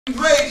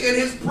great in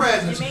His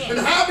presence. Amen.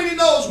 And how many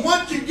knows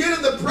once you get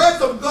in the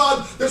presence of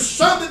God, there's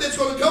something that's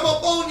going to come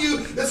upon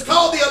you that's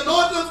called the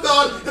anointing of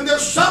God, and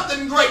there's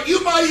something great.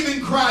 You might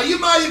even cry. You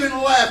might even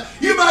laugh.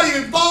 You might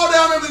even fall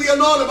down under the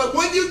anointing. But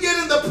when you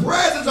get in the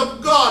presence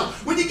of God,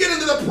 when you get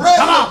into the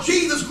presence of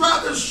Jesus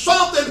Christ, there's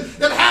something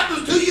that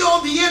happens to you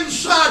on the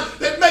inside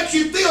that makes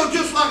you feel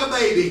just like a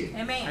baby.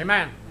 Amen.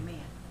 Amen.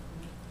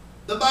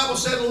 The Bible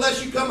said,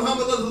 unless you come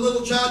humble as a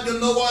little child,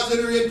 you'll no wise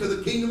enter into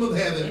the kingdom of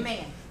heaven.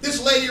 Amen.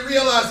 This lady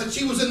realized that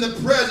she was in the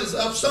presence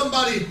of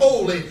somebody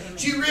holy. Amen.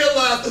 She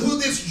realized who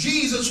this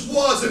Jesus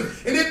was.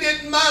 And it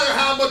didn't matter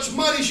how much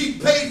money she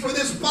paid for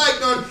this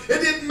spikenard. It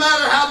didn't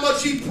matter how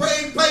much she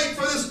paid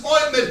for this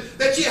ointment.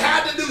 That she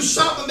had to do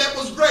something that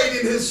was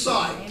great in His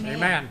sight. Amen.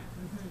 Amen.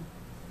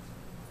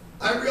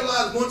 I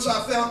realized once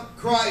I found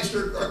Christ,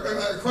 or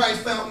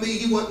Christ found me,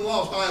 He wasn't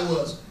lost, I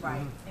was. Right.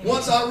 Amen.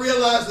 Once I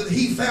realized that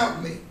He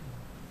found me,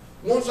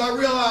 once I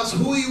realized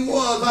who He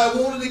was,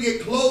 I wanted to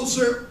get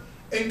closer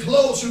and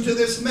closer to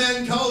this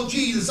man called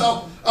Jesus.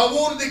 I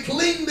wanted to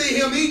cling to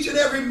Him each and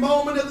every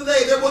moment of the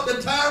day. There wasn't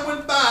a time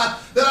went by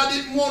that I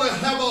didn't want to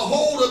have a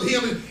hold of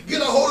Him and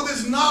get a hold of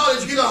His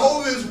knowledge, get a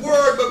hold of His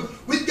Word.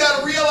 But we've got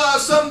to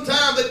realize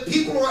sometimes that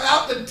people are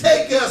out to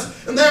take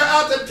us, and they're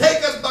out to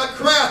take us by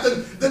craft.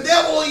 And the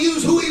devil will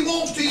use who he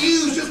wants to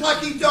use, just like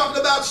he talked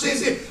about,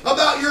 Sissy,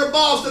 about your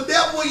boss. The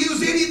devil will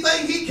use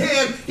anything he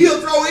can. He'll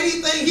throw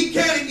anything he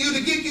can at you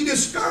to get you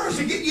discouraged,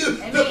 to get you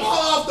to fall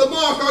off the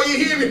mark. Are you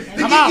hearing me?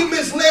 To get you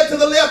misled to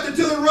the left and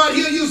to the right.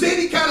 He'll use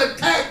any kind of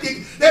tactic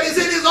that is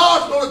in his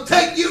arsenal to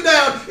take you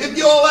down if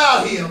you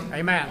allow him.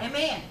 Amen.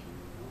 Amen.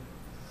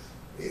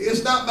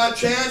 It's not by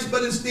chance,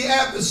 but it's the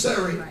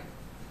adversary. Right.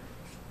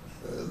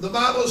 The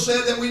Bible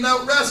said that we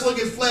not wrestle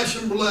against flesh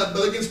and blood,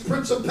 but against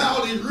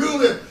principalities,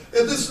 ruler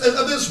of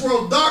this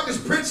world,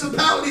 darkness,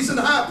 principalities in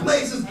high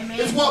places. Amen.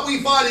 It's what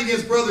we fight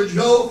against, Brother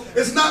Joe.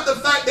 It's not the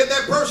fact that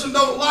that person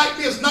don't like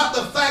me. It's not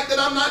the fact that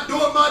I'm not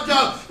doing my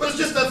job, but it's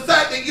just the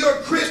fact that you're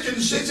a Christian.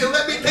 And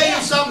let me tell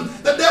you something.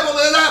 The devil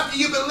is after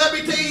you, but let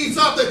me tell you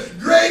something.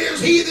 Greater is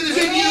He that is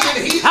in you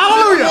than he that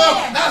is in the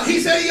world. Now, He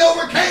said He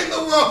overcame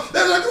the world.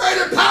 There's a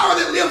greater power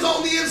that lives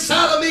on the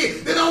inside of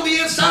me than on the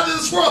inside of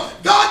this world.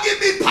 God, give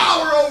me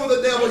power over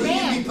the devil. He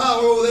give me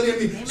power over that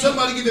enemy. Amen.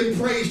 Somebody give Him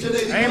praise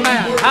today.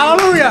 Amen.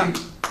 Hallelujah.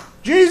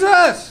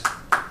 Jesus.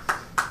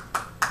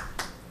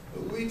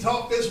 We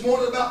talked this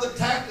morning about the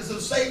tactics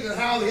of Satan and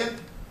how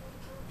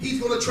he's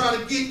going to try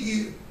to get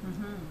you.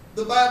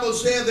 The Bible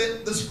said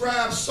that the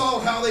scribes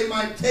sought how they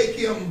might take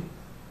Him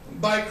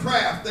by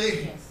craft.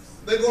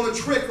 They're going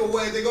to trick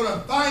away. They're going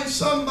to find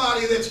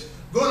somebody that's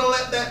going to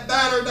let that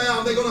batter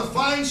down. They're going to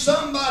find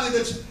somebody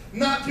that's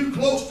not too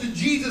close to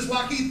Jesus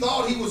like he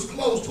thought he was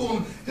close to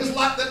Him. Just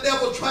like the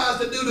devil tries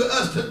to do to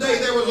us today.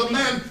 There was a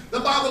man, the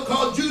Bible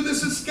called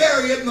Judas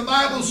Iscariot, and the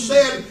Bible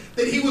said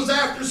that he was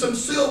after some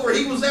silver.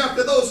 He was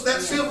after that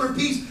silver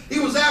piece.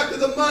 He was after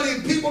the money.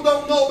 People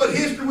don't know, but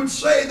history would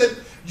say that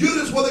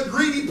Judas was a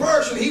greedy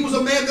person. He was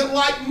a man that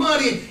liked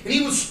money, and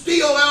he would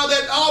steal out of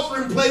that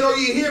offering plate, or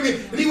you hear me,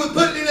 and he would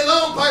put it in his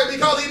own pocket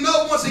because he knew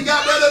once he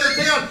got that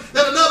other town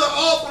that another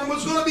offering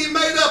was going to be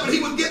made up, and he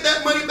would get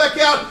that money back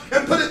out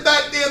and put it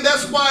back in.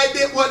 That's why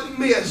it wasn't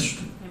missed.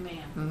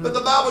 Amen. But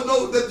the Bible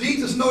knows that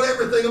Jesus knows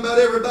everything about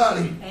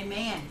everybody.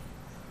 Amen.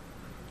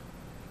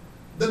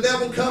 The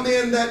devil come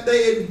in that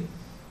day and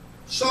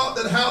sought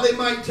that how they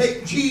might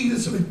take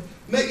Jesus.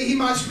 Maybe he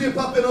might slip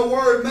up in a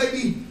word.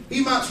 Maybe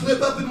he might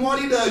slip up in what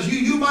he does.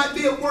 You might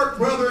be at work,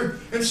 brother,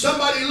 and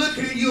somebody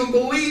looking at you. And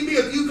believe me,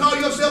 if you call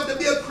yourself to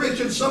be a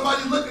Christian,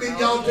 somebody's looking at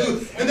y'all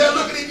too. And they're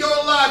looking at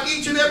your life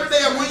each and every day.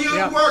 And when you're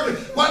at work,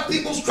 what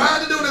people's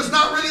trying to do, and it's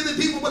not really the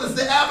people, but it's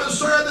the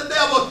adversary of the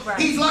devil. Right.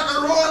 He's like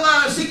a roaring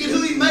lion seeking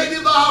who he may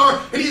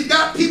devour. And he's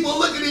got people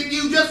looking at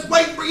you. Just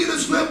wait for you to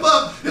slip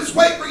up. Just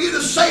wait for you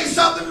to say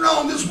something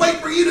wrong. Just wait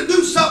for you to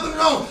do something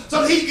wrong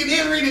so that he can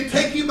enter in and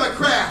take you by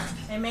craft.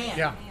 Amen.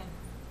 Yeah.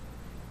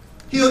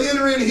 He'll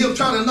enter in and he'll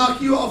try to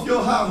knock you off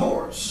your high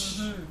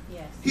horse.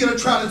 Yes. He'll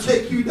try to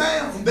take you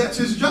down. That's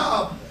his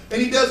job.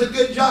 And he does a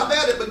good job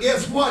at it. But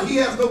guess what? He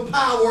has no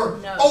power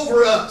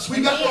over us. We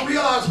got to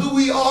realize who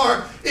we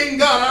are in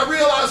God. I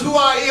realize who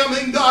I am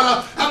in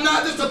God. I'm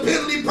not just a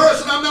piddly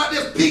person. I'm not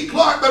just Pete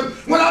Clark. But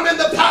when I'm in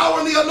the power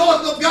and the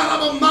anointing of God,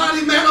 I'm a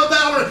mighty man of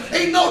valor.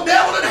 Ain't no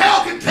devil in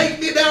hell can take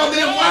me down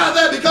then. Why is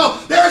that?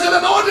 Because there's an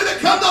anointing that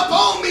comes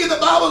upon me.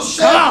 The Bible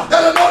says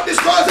that anointing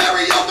destroys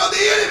every yoke of the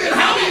enemy. And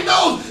how many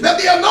knows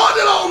that the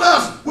anointing on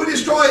us will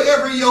destroy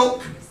every yoke?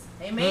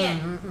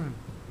 Amen.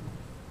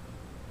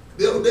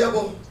 The old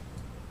devil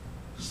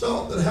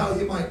thought that how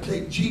he might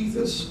take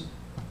Jesus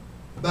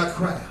by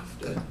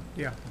craft.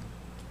 Yeah.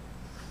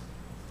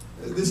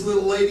 This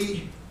little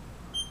lady,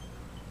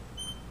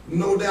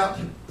 no doubt,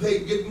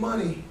 paid good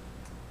money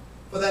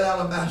for that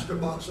alabaster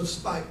box of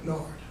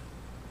spikenard.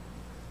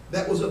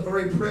 That was a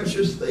very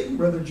precious thing,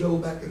 Brother Joe,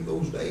 back in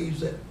those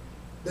days.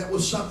 That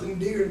was something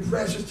dear and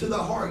precious to the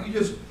heart. You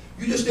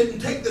You just didn't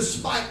take the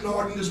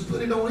spikenard and just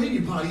put it on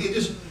anybody.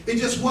 It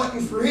just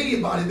wasn't for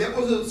anybody. There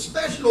was a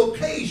special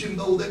occasion,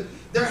 though, that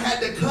there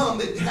had to come,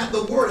 that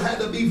the word had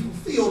to be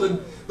fulfilled.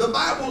 And the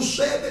Bible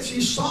said that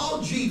she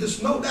saw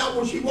Jesus. No doubt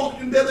when she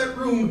walked into that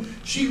room,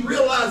 she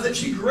realized that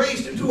she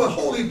graced into a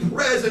holy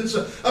presence,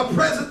 a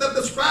presence that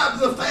the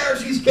scribes and the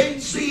Pharisees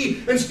can't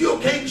see and still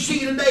can't see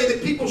today,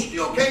 that people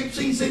still can't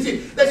see,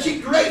 that she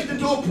graced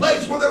into a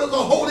place where there was a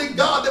holy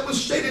God that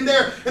was sitting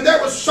there, and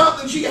there was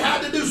something she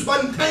had to do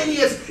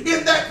spontaneous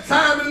in that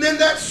time and in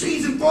that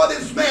season for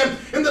this man.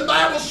 And the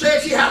Bible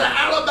says she had an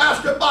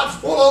alabaster box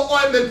full of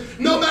ointment.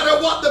 No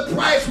matter what the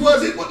price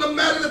was, it wouldn't have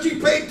mattered that she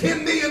paid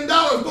 $10 million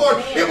for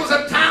it. It was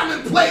a time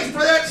and place for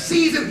that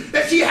season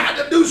that she had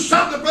to do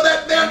something for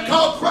that man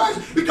called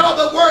Christ, because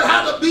the word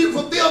had to be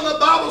fulfilled. The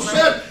Bible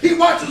said he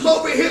watches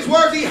over his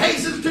words, he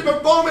hastens to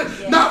perform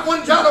it. Not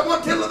one jot or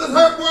one tittle of the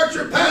third word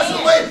should pass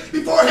away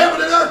before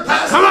heaven and earth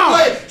passes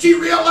away. She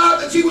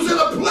realized that she was in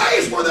a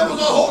place where there was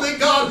a holy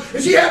God,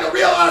 and she had to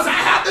realize, I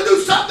have to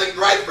do something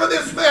great for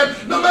this man,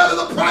 no matter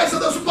the price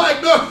of the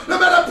spikenard, no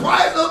matter the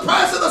price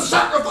of the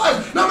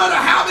sacrifice, no matter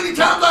how many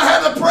times I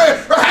had to pray,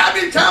 or how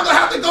many times I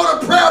have to go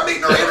to prayer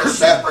meeting or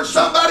intercede for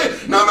somebody.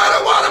 No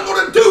matter what, I'm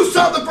going to do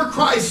something for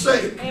Christ's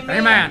sake.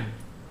 Amen.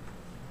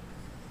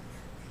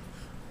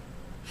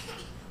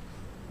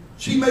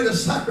 She made a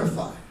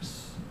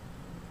sacrifice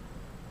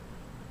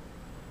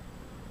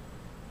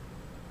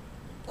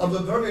of a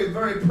very,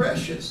 very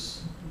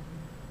precious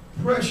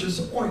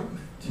ointment.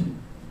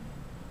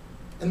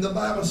 And the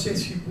Bible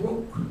says she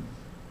broke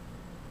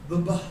the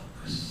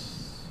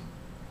box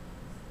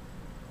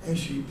and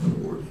she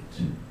poured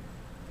it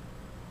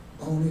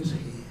on his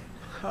head.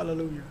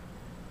 Hallelujah.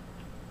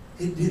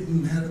 It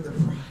didn't matter the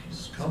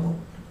price. Come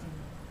on.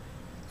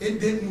 It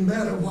didn't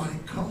matter what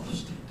it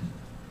costed.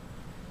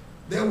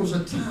 There was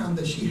a time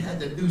that she had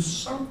to do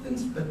something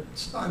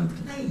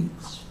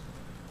spontaneous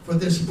for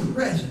this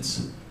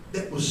presence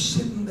that was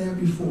sitting there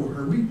before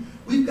her.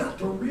 We've got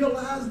to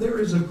realize there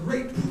is a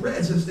great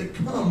presence that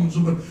comes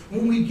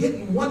when we get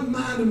in one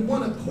mind and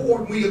one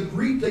accord and we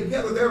agree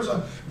together. There's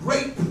a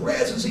great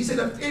presence. He said,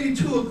 if any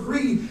two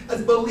agree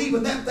as believe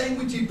in that thing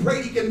which he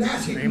prayed, he can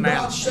ask it. And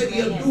God said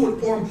he'll do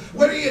it for him.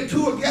 Whether you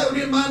two are gathered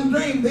in my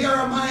name, there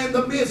am I in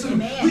the midst. And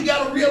we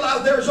got to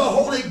realize there's a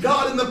holy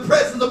God in the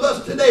presence of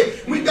us today.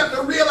 We've got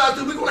to realize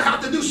that we're going to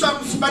have to do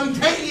something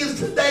spontaneous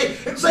today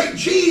and say,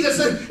 Jesus,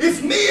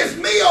 it's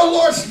me, oh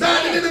Lord,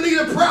 standing in the need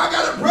of prayer. I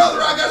got a brother,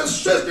 I got a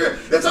sister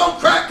that's on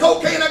crack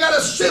cocaine. I got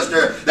a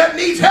sister that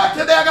needs help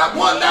today. I got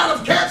one down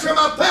of cancer in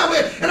my family,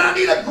 and I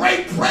need a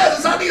great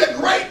presence. I need a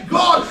great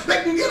God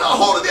that can get a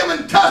hold of them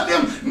and touch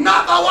them,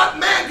 not by what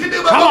man can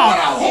do, but by what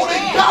a holy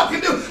God can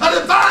do. A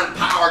divine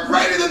power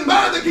greater than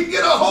mine that can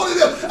get a hold of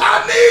them.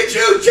 I need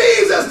you,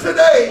 Jesus,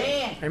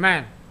 today.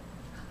 Amen.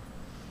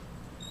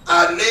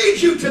 I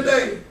need you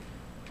today.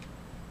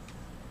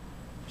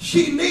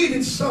 She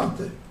needed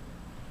something.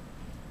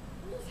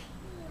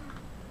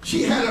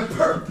 She had a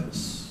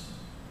purpose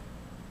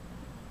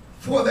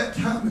for that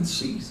time and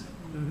season.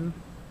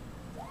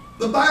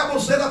 The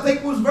Bible said, I think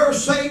it was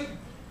verse 8,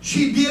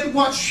 she did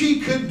what she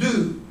could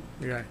do.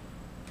 Yeah.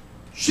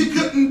 She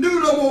couldn't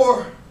do no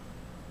more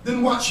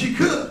than what she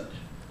could.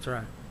 That's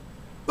right.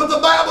 But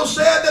the Bible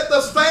said that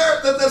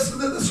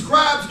the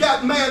scribes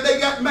got mad. They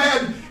got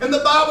mad. And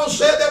the Bible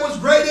said there was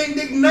great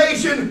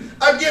indignation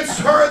against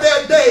her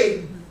that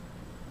day,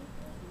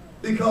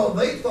 because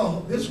they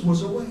thought this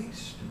was a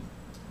waste.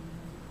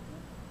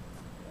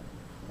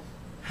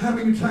 How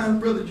many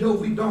times, Brother Joe,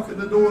 we darkened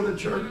the door of the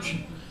church?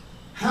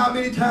 How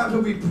many times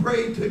have we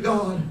prayed to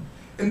God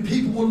and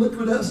people will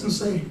look at us and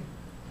say,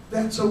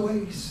 that's a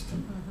waste.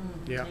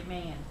 Yeah.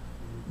 Amen.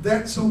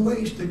 That's a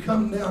waste to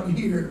come down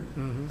here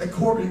at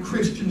Corbin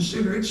Christian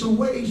Center. It's a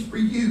waste for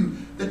you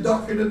to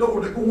darken the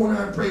door to go on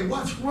there and pray.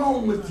 What's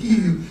wrong with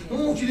you? Why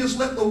don't you just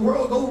let the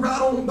world go right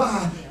on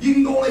by? You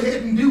can go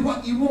ahead and do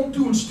what you want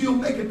to and still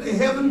make it to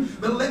heaven.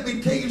 But let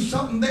me tell you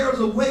something. There's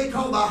a way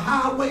called the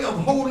highway of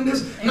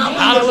holiness. And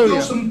I believe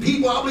there's still some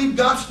people. I believe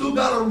God's still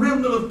got a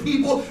remnant of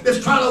people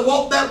that's trying to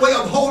walk that way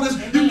of holiness.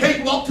 You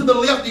can't walk to the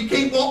left. You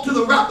can't walk to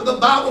the right. But the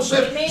Bible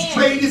says,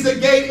 straight is the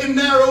gate and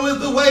narrow is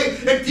the way.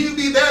 If you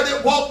be there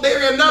that walk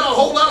there, and not a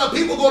whole lot of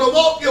people going to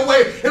walk your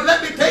way. And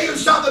let me tell you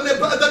something, that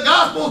the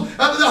gospel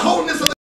of the holiness